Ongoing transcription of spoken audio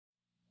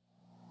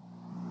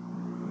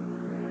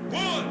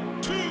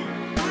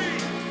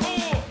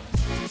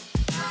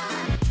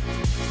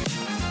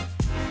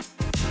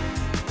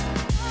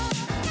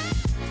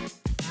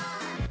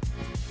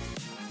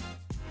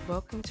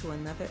welcome to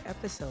another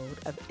episode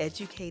of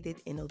Educated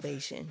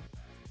Innovation.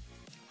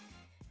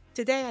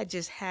 Today, I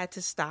just had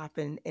to stop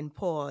and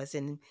pause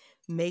and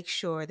make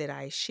sure that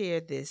I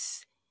shared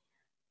this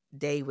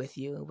day with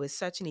you. It was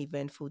such an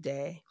eventful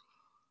day.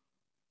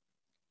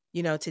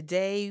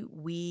 Today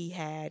we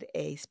had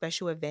a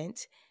special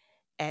event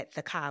at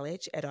the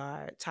college, at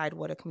our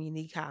Tidewater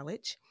Community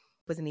College.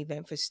 It was an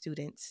event for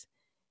students.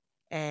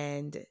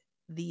 And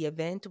the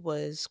event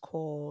was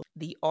called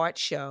the Art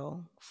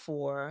Show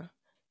for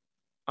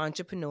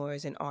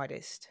Entrepreneurs and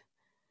Artists.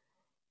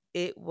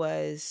 It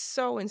was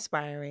so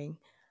inspiring.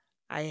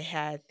 I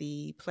had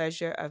the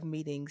pleasure of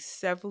meeting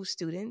several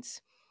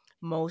students,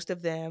 most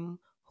of them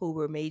who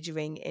were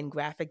majoring in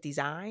graphic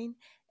design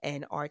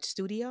and art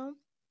studio.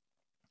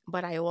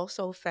 But I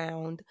also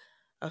found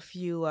a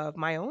few of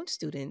my own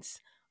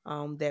students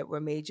that were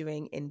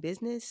majoring in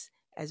business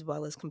as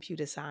well as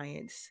computer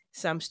science.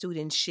 Some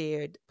students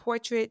shared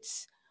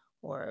portraits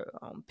or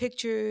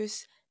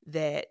pictures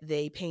that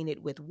they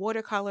painted with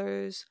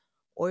watercolors,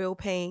 oil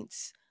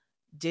paints,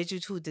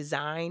 digital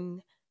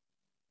design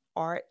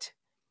art.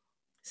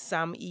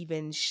 Some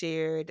even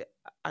shared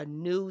a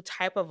new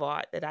type of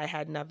art that I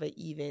had never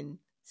even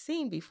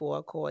seen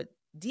before called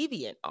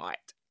deviant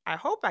art. I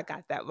hope I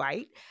got that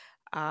right.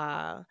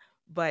 Uh,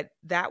 but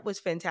that was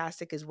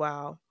fantastic as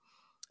well.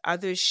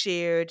 Others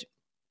shared,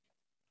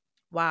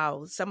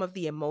 wow, some of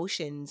the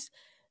emotions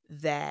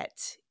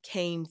that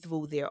came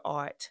through their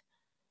art.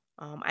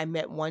 I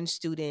met one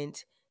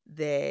student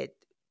that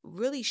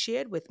really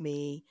shared with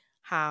me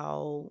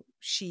how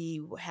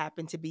she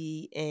happened to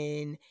be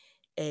in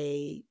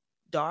a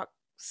dark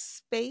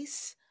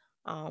space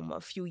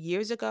a few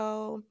years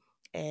ago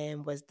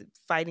and was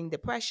fighting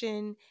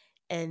depression.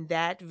 And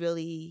that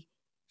really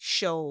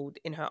showed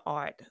in her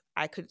art.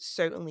 I could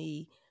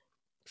certainly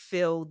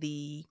feel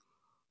the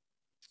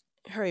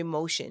her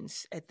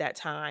emotions at that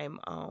time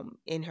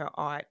in her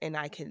art, and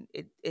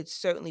it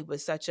certainly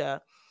was such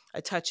a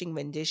touching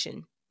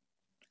rendition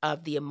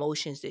of the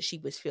emotions that she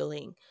was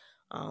feeling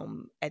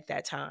at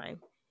that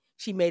time.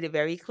 She made it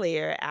very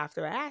clear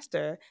after I asked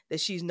her that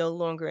she's no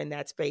longer in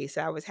that space.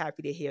 I was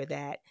happy to hear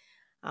that.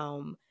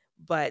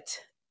 But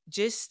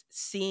just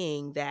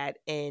seeing that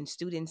and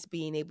students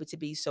being able to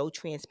be so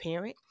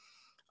transparent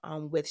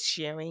with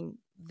sharing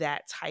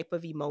that type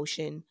of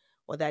emotion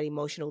or that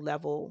emotional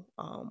level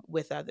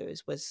with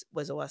others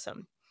was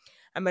awesome.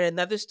 I met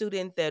another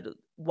student that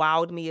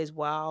wowed me as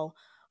well.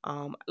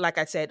 Like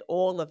I said,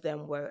 all of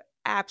them were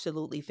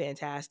absolutely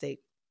fantastic.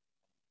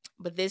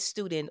 But this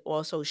student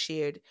also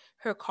shared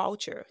her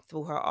culture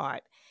through her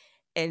art.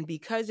 And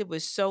because it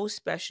was so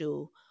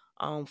special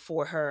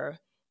for her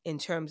in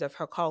terms of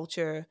her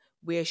culture,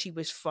 where she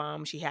was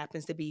from, she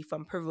happens to be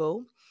from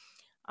Peru.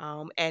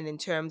 And in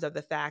terms of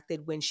the fact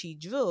that when she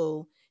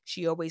drew,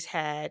 she always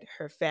had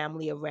her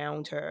family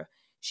around her.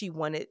 She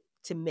wanted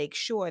to make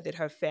sure that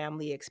her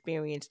family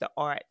experienced the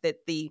art,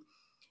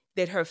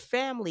 that her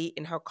family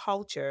and her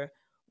culture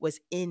was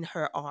in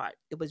her art.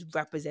 It was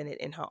represented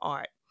in her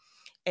art.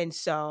 And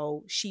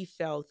so she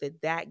felt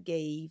that that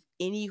gave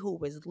any who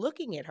was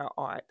looking at her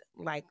art,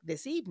 like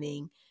this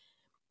evening,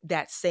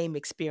 that same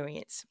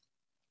experience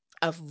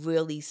of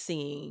really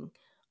seeing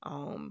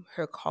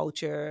her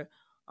culture,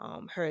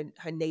 her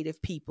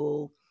native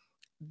people,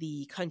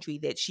 the country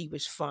that she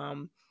was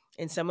from,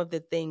 and some of the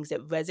things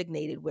that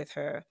resonated with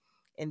her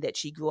and that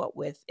she grew up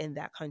with in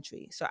that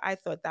country. So I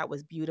thought that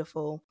was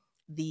beautiful.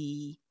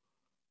 The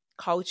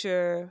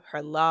culture,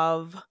 her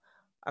love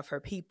of her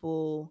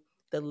people,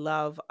 the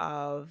love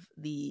of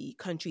the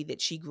country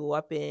that she grew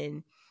up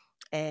in,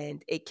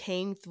 and it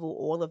came through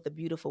all of the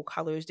beautiful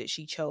colors that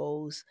she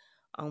chose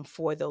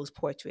for those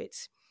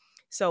portraits.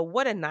 So,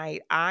 what a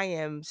night. I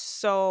am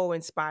so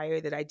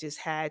inspired that I just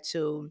had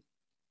to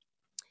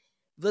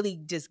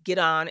really just get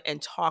on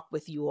and talk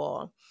with you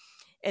all.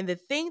 And the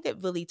thing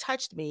that really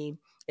touched me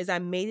is I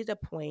made it a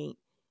point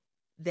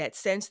that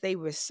since they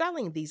were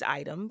selling these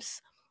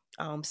items,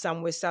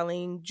 some were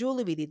selling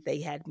jewelry that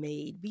they had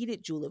made,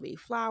 beaded jewelry,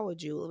 flower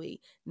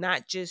jewelry,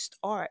 not just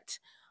art.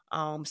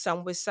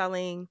 Some were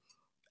selling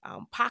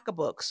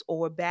pocketbooks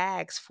or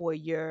bags for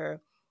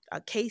your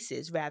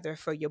cases, rather,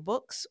 for your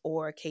books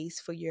or a case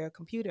for your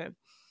computer.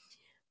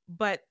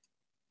 But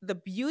the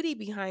beauty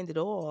behind it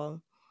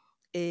all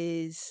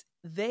is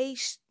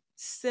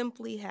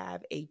simply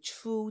have a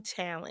true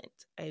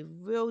talent, a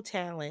real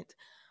talent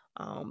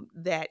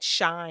that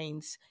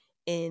shines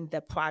in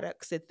the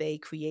products that they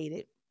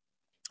created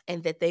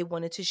and that they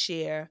wanted to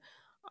share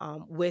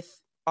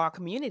with our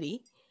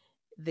community,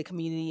 the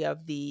community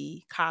of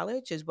the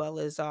college, as well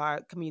as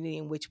our community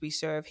in which we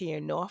serve here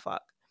in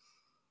Norfolk.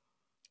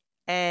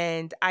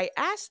 And I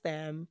asked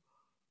them,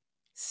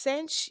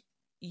 since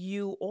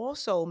you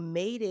also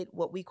made it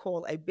what we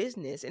call a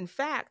business, in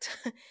fact,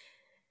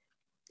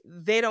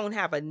 they don't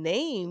have a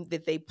name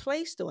that they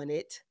placed on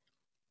it.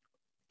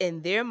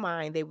 In their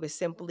mind, they were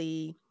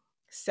simply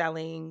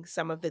selling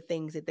some of the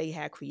things that they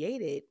had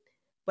created,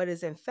 but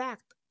is in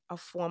fact a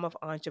form of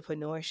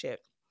entrepreneurship.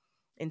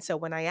 And so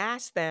when I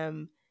asked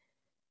them,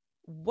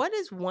 What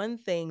is one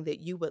thing that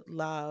you would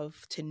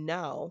love to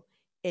know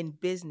in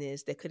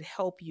business that could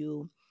help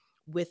you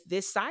with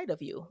this side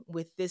of you,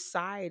 with this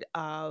side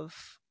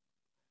of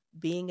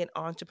being an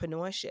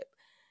entrepreneurship,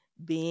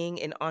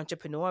 being an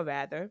entrepreneur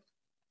rather,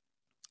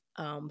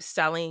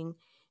 selling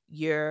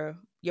your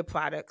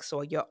products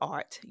or your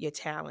art, your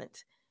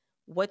talent?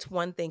 What's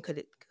one thing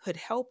could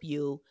help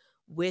you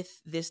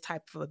with this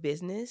type of a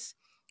business,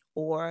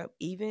 or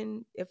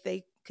even if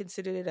they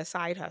considered it a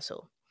side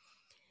hustle?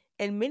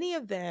 And many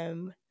of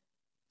them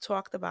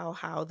talked about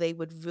how they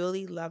would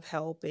really love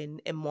help in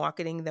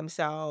marketing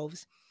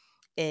themselves,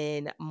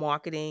 in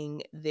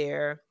marketing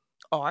their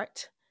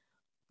art,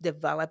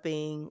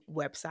 developing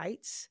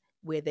websites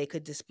where they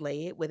could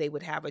display it, where they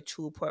would have a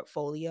true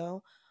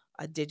portfolio,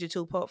 a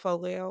digital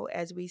portfolio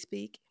as we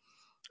speak,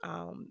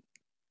 um,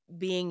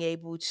 being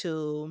able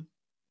to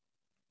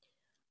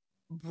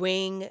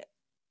bring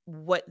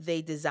what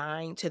they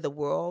design to the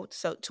world,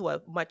 so to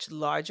a much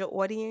larger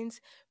audience,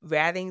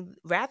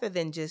 rather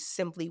than just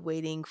simply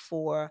waiting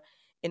for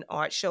an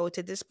art show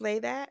to display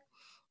that,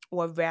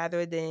 or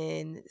rather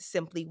than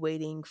simply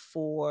waiting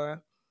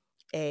for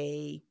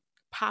a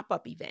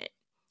pop-up event,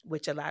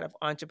 which a lot of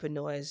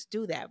entrepreneurs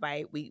do that,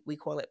 right? We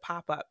call it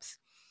pop-ups.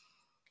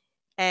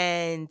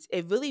 And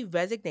it really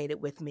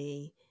resonated with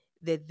me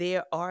that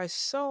there are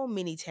so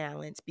many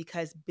talents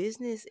because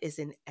business is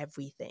in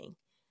everything.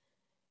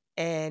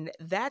 And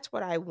that's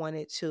what I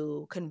wanted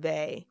to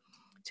convey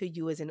to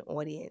you as an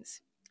audience.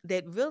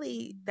 That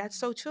really, that's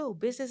so true.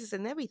 Business is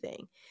in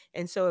everything.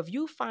 And so if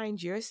you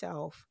find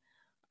yourself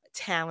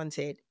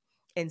talented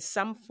in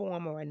some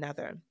form or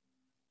another,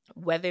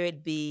 whether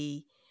it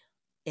be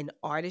in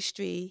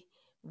artistry,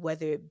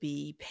 whether it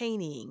be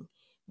painting,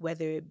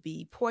 whether it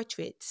be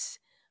portraits,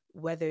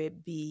 whether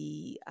it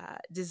be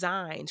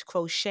designs,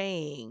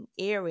 crocheting,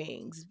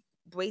 earrings,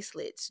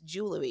 bracelets,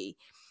 jewelry,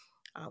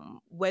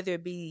 whether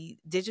it be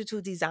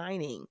digital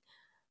designing.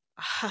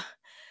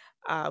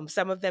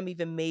 Some of them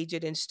even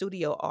majored in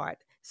studio art.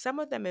 Some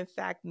of them, in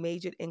fact,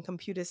 majored in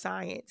computer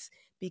science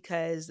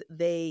because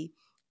they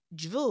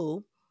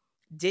drew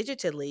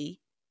digitally,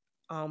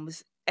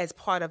 as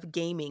part of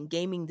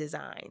gaming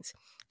designs.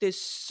 There's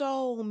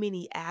so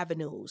many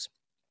avenues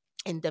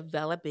in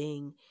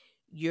developing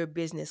your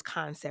business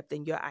concept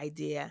and your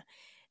idea.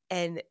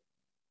 And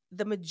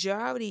the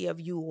majority of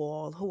you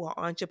all who are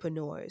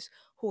entrepreneurs,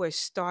 who are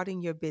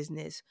starting your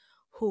business,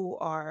 who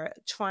are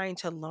trying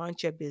to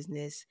launch your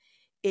business,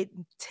 it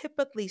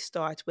typically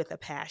starts with a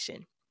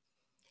passion.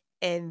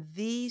 And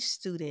these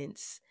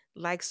students,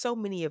 like so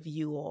many of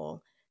you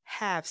all,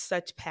 have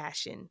such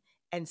passion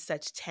and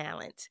such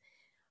talent.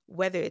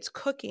 Whether it's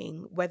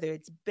cooking, whether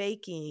it's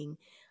baking,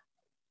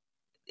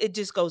 it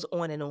just goes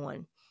on and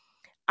on.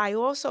 I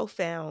also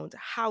found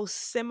how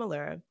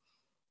similar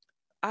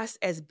us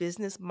as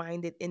business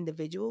minded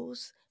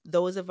individuals,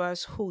 those of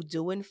us who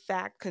do in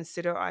fact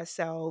consider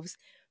ourselves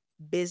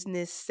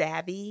business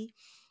savvy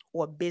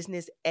or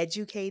business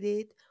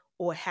educated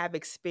or have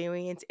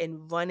experience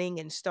in running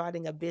and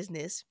starting a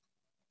business,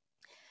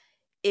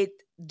 it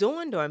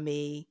dawned on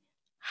me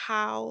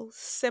how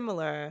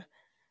similar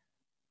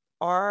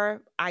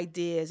our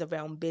ideas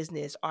around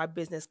business, our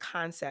business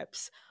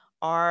concepts,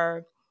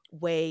 our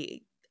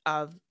way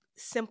of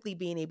simply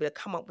being able to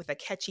come up with a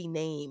catchy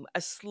name, a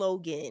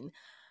slogan,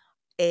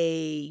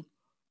 a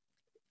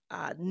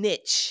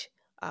niche,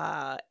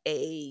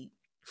 a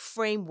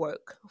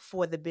framework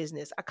for the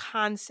business, a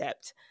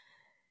concept,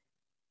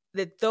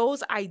 that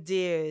those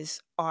ideas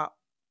are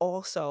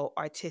also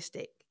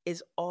artistic,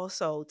 is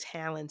also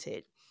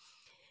talented.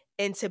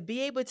 And to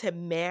be able to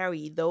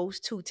marry those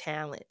two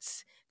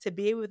talents, to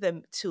be able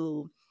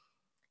to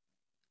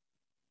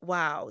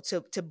wow,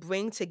 to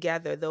bring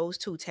together those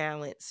two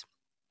talents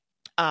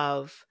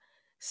of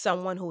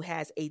someone who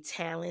has a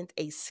talent,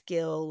 a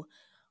skill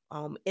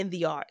in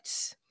the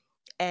arts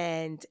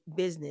and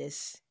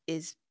business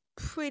is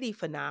pretty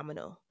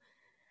phenomenal.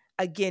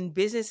 Again,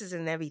 business is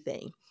in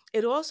everything.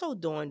 It also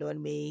dawned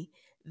on me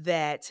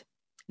that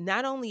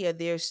not only are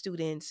there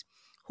students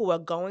who are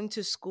going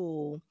to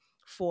school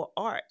for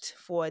art,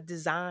 for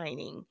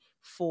designing,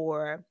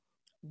 for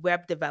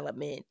web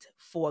development,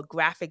 for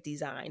graphic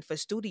design, for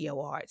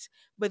studio arts,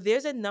 but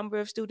there's a number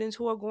of students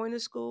who are going to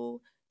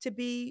school to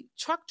be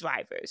truck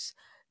drivers,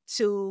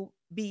 to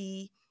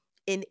be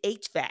in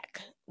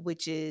HVAC,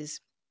 which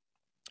is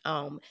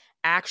um,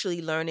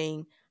 actually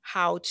learning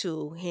how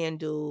to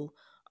handle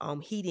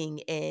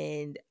heating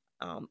and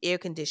air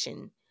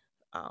condition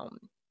um,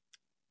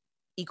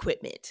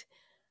 equipment,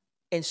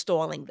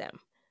 installing them.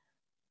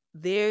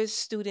 There's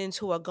students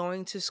who are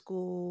going to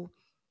school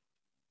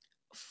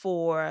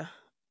for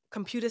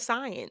computer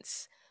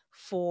science,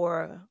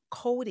 for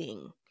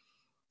coding,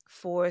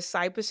 for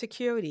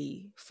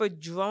cybersecurity, for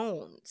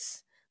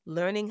drones,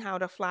 learning how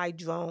to fly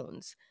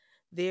drones.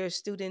 There are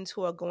students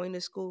who are going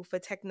to school for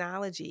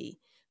technology,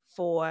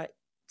 for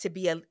to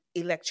be an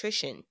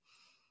electrician,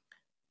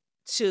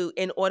 to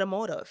in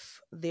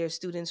automotive. There are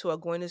students who are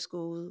going to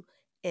school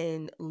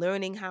and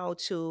learning how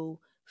to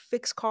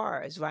fix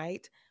cars,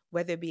 right?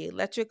 Whether it be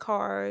electric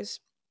cars,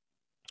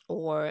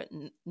 or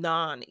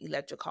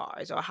non-electric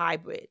cars or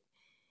hybrid.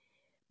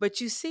 But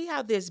you see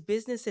how there's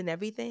business in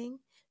everything?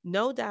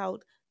 No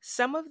doubt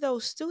some of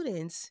those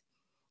students,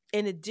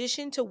 in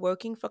addition to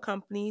working for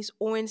companies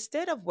or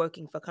instead of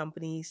working for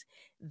companies,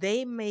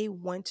 they may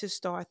want to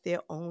start their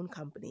own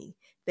company.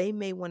 They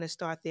may want to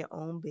start their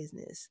own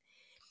business.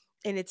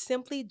 And it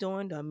simply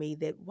dawned on me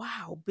that,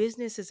 wow,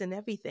 business is in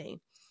everything.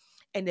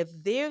 And if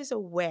there's a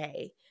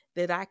way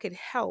that I could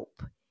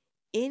help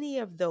any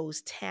of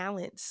those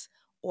talents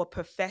or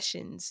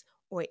professions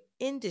or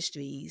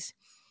industries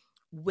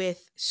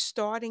with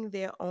starting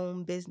their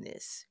own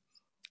business,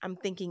 I'm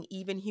thinking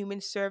even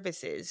human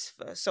services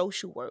for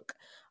social work,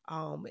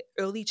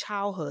 early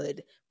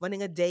childhood,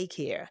 running a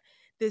daycare.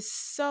 There's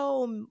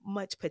so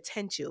much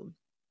potential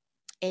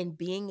in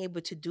being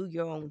able to do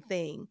your own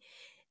thing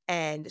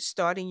and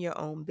starting your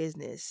own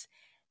business.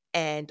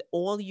 And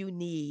all you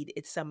need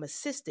is some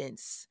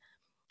assistance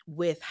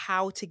with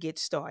how to get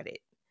started,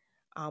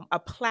 a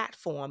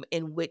platform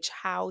in which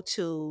how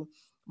to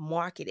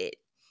market it,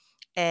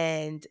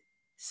 and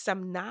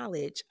some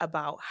knowledge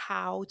about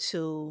how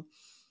to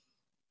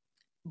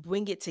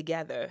bring it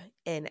together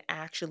and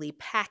actually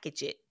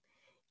package it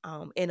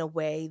in a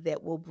way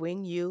that will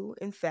bring you,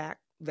 in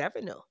fact,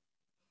 revenue.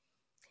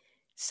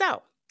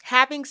 So,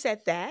 having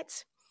said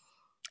that,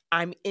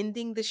 I'm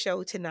ending the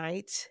show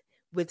tonight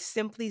with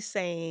simply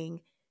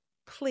saying,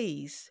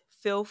 please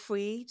feel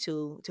free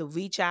to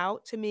reach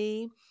out to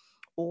me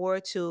or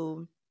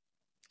to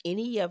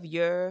any of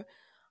your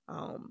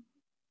um,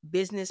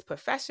 business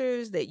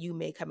professors that you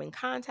may come in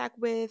contact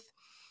with,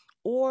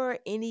 or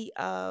any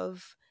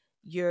of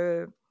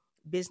your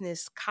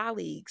business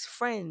colleagues,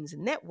 friends,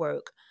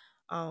 network.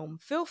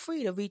 Feel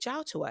free to reach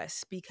out to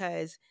us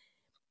because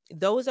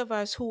those of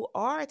us who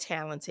are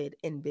talented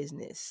in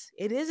business,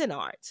 it is an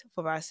art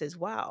for us as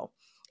well,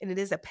 and it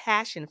is a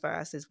passion for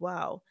us as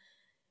well.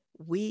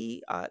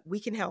 We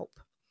can help,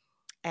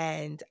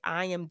 and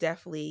I am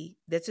definitely.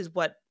 This is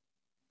what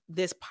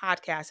this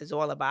podcast is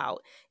all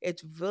about.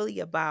 It's really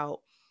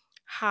about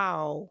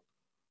how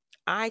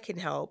I can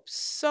help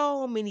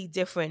so many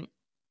different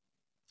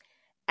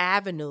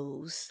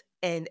avenues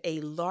and a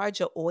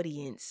larger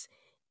audience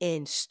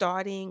in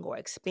starting or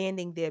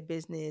expanding their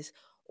business,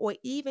 or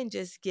even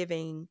just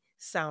giving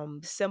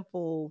some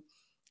simple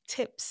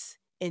tips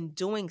in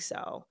doing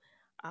so.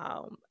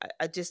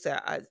 Just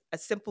a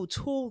simple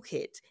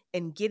toolkit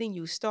in getting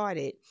you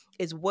started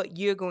is what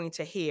you're going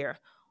to hear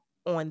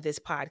on this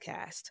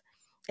podcast.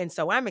 And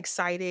so I'm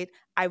excited.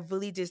 I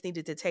really just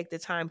needed to take the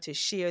time to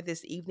share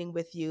this evening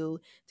with you,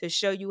 to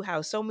show you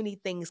how so many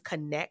things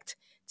connect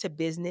to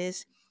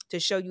business, to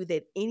show you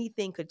that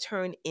anything could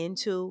turn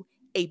into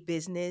a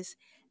business.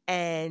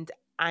 And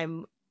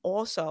I'm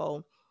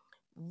also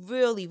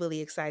really,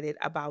 really excited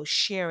about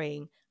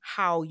sharing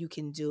how you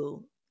can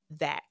do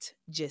that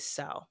just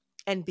so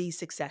and be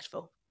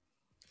successful.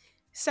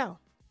 So,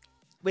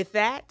 with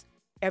that,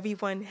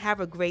 everyone, have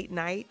a great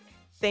night.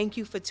 Thank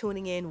you for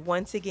tuning in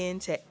once again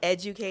to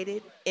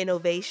Educated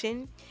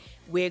Innovation.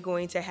 We're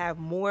going to have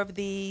more of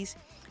these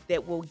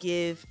that will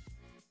give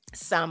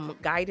some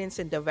guidance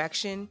and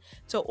direction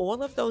to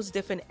all of those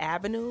different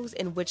avenues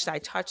in which I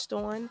touched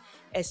on,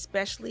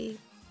 especially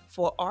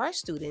for our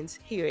students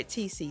here at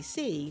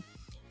TCC,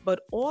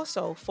 but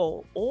also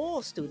for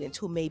all students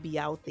who may be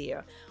out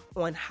there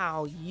on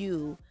how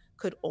you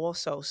could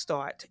also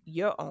start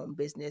your own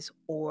business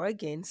or,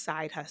 again,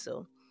 side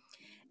hustle.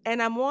 And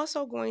I'm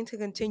also going to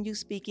continue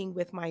speaking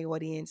with my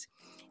audience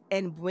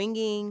and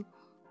bringing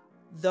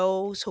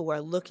those who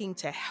are looking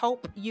to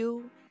help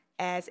you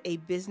as a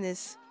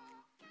business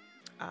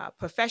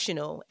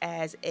professional,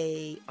 as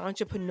a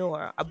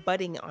entrepreneur, a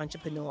budding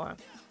entrepreneur,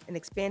 an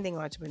expanding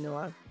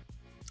entrepreneur,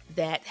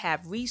 that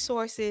have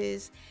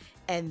resources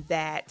and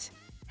that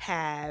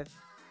have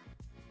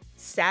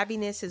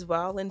savviness as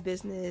well in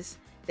business,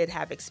 that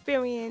have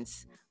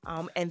experience,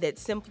 and that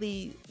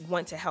simply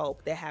want to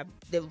help. That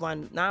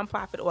run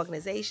nonprofit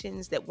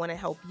organizations that want to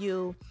help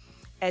you,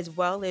 as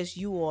well as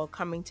you all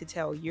coming to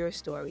tell your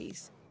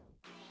stories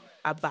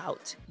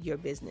about your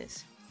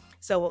business.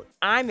 So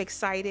I'm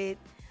excited,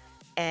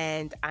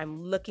 and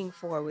I'm looking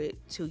forward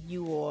to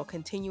you all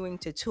continuing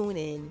to tune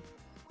in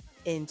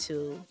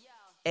into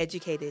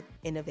Educated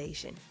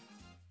Innovation.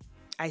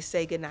 I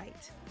say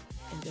goodnight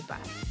and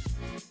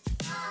goodbye.